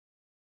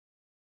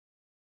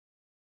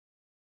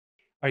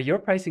Are your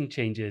pricing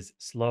changes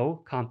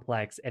slow,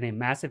 complex, and a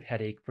massive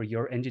headache for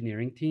your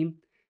engineering team?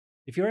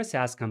 If you're a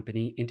SaaS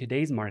company in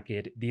today's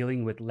market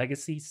dealing with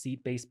legacy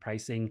seat based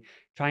pricing,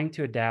 trying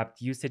to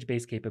adapt usage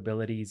based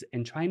capabilities,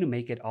 and trying to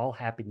make it all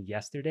happen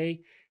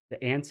yesterday,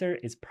 the answer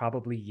is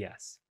probably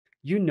yes.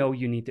 You know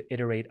you need to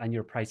iterate on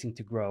your pricing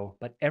to grow,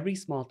 but every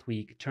small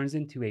tweak turns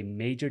into a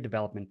major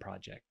development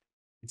project.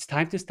 It's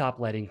time to stop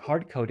letting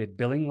hard coded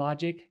billing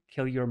logic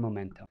kill your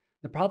momentum.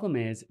 The problem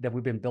is that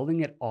we've been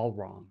building it all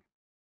wrong.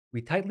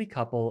 We tightly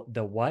couple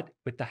the what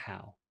with the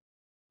how.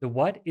 The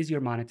what is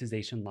your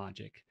monetization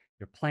logic,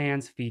 your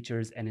plans,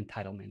 features, and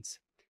entitlements.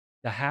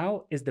 The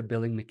how is the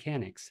billing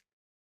mechanics,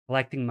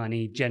 collecting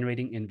money,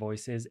 generating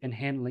invoices, and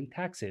handling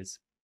taxes.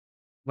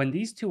 When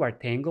these two are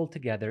tangled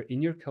together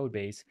in your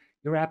codebase,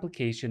 your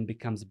application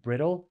becomes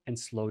brittle and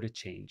slow to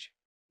change.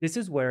 This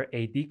is where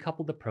a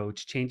decoupled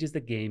approach changes the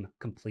game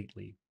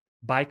completely.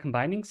 By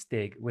combining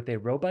Stigg with a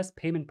robust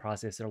payment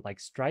processor like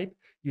Stripe,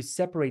 you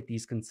separate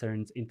these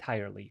concerns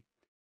entirely.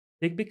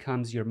 Stigg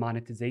becomes your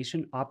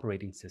monetization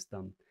operating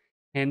system,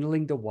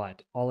 handling the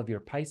what, all of your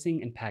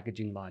pricing and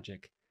packaging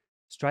logic.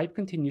 Stripe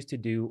continues to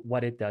do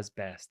what it does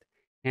best,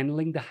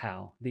 handling the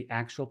how, the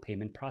actual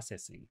payment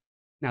processing.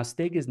 Now,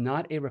 Stigg is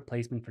not a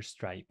replacement for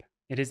Stripe.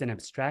 It is an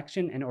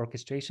abstraction and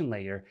orchestration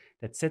layer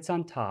that sits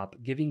on top,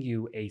 giving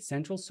you a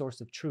central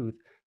source of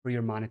truth for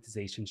your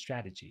monetization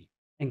strategy.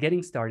 And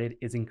getting started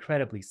is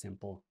incredibly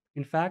simple.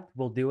 In fact,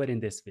 we'll do it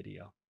in this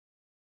video.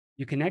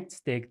 You connect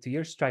Stigg to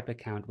your Stripe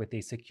account with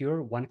a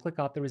secure one click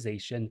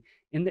authorization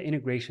in the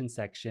integration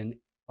section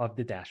of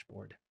the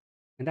dashboard.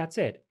 And that's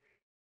it.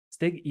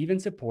 Stigg even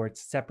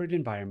supports separate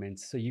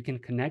environments so you can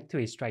connect to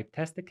a Stripe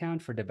test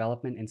account for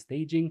development and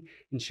staging,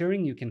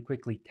 ensuring you can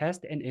quickly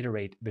test and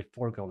iterate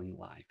before going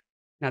live.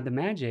 Now, the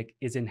magic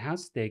is in how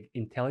Stigg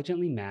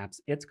intelligently maps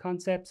its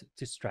concepts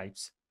to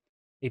Stripe's.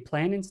 A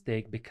plan in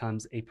Stigg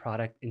becomes a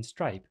product in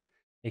Stripe.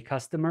 A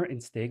customer in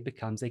Stigg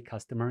becomes a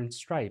customer in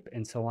Stripe,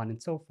 and so on and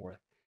so forth.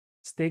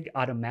 Stigg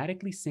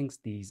automatically syncs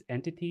these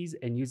entities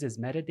and uses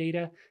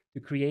metadata to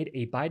create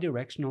a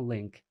bidirectional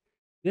link.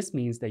 This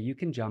means that you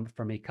can jump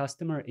from a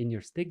customer in your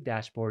Stigg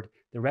dashboard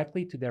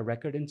directly to their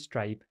record in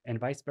Stripe and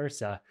vice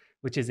versa,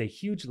 which is a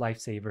huge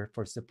lifesaver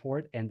for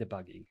support and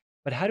debugging.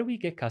 But how do we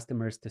get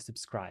customers to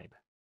subscribe?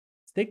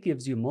 Stigg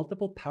gives you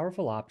multiple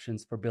powerful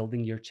options for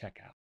building your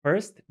checkout.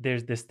 First,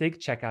 there's the Stigg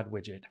checkout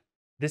widget.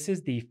 This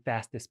is the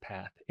fastest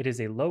path. It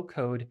is a low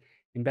code,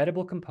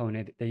 embeddable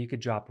component that you could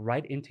drop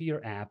right into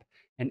your app,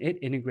 and it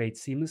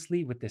integrates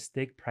seamlessly with the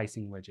Stigg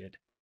pricing widget.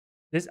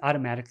 This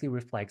automatically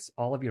reflects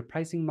all of your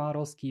pricing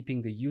models,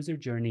 keeping the user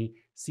journey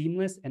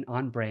seamless and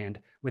on brand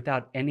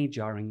without any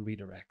jarring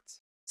redirects.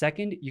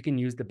 Second, you can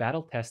use the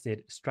battle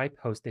tested Stripe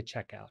hosted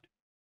checkout.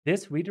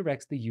 This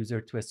redirects the user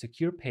to a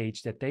secure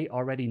page that they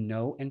already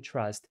know and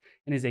trust,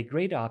 and is a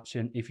great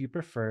option if you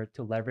prefer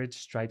to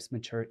leverage Stripe's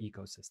mature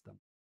ecosystem.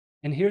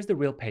 And here's the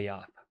real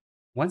payoff.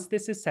 Once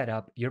this is set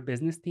up, your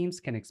business teams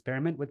can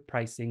experiment with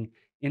pricing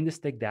in the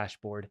Stigg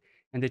dashboard,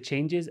 and the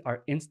changes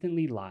are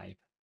instantly live.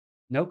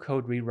 No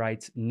code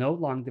rewrites, no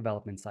long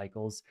development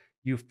cycles.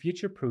 You've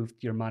future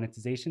proofed your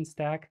monetization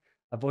stack,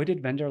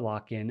 avoided vendor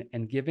lock in,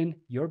 and given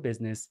your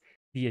business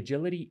the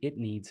agility it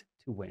needs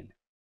to win.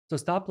 So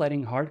stop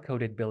letting hard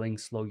coded billing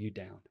slow you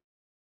down.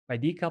 By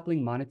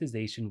decoupling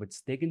monetization with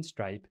Stigg and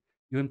Stripe,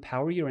 you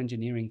empower your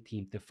engineering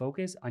team to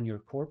focus on your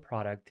core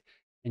product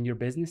and your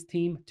business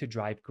team to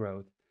drive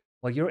growth,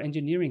 while your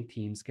engineering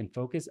teams can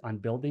focus on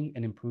building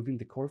and improving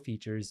the core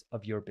features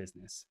of your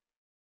business.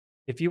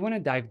 If you want to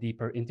dive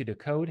deeper into the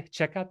code,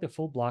 check out the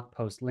full blog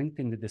post linked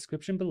in the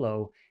description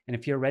below. And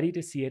if you're ready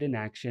to see it in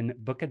action,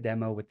 book a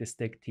demo with the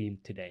Stigg team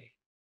today.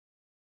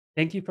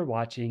 Thank you for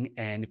watching.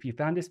 And if you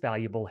found this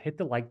valuable, hit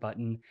the like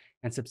button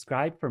and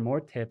subscribe for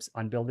more tips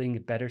on building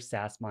better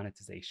SaaS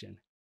monetization.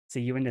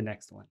 See you in the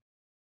next one.